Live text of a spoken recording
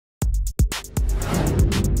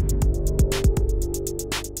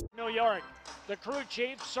York. The crew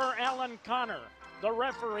chief, Sir Alan Connor. The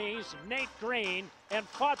referees, Nate Green and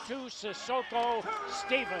Fatu Sissoko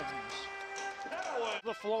Stevens.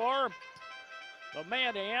 The floor, the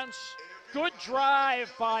Mad Ants. Good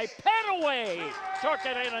drive by Petteway. Took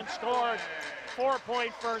it in and scored.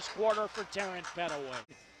 4-point first quarter for Terran Petteway.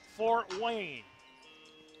 Fort Wayne.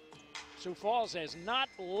 Sioux Falls has not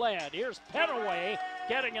led. Here's Petteway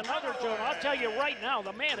getting another joint. I'll tell you right now,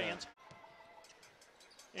 the Mad Ants.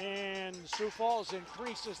 And Sioux Falls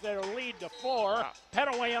increases their lead to 4. Wow.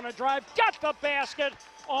 Petteway on a drive, got the basket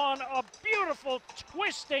on a beautiful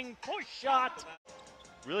twisting push shot.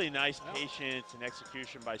 Really nice patience and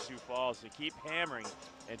execution by Sioux Falls to keep hammering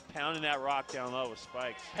and pounding that rock down low with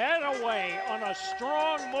spikes. Petteway on a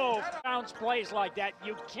strong move. Bounce plays like that.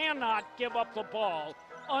 You cannot give up the ball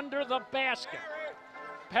under the basket.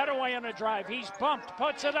 Petteway on a drive. He's bumped,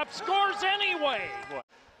 puts it up, scores anyway.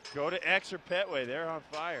 Go to X or Petteway. They're on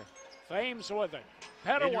fire. Thames with it.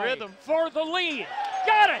 Petteway for the lead.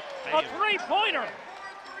 Got it. A three-pointer.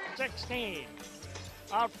 16.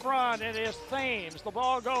 Out front, it is Thames. The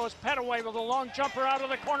ball goes Petteway with a long jumper out of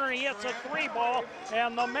the corner. He hits a 3 ball,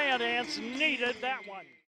 and the Mad Ants needed that one.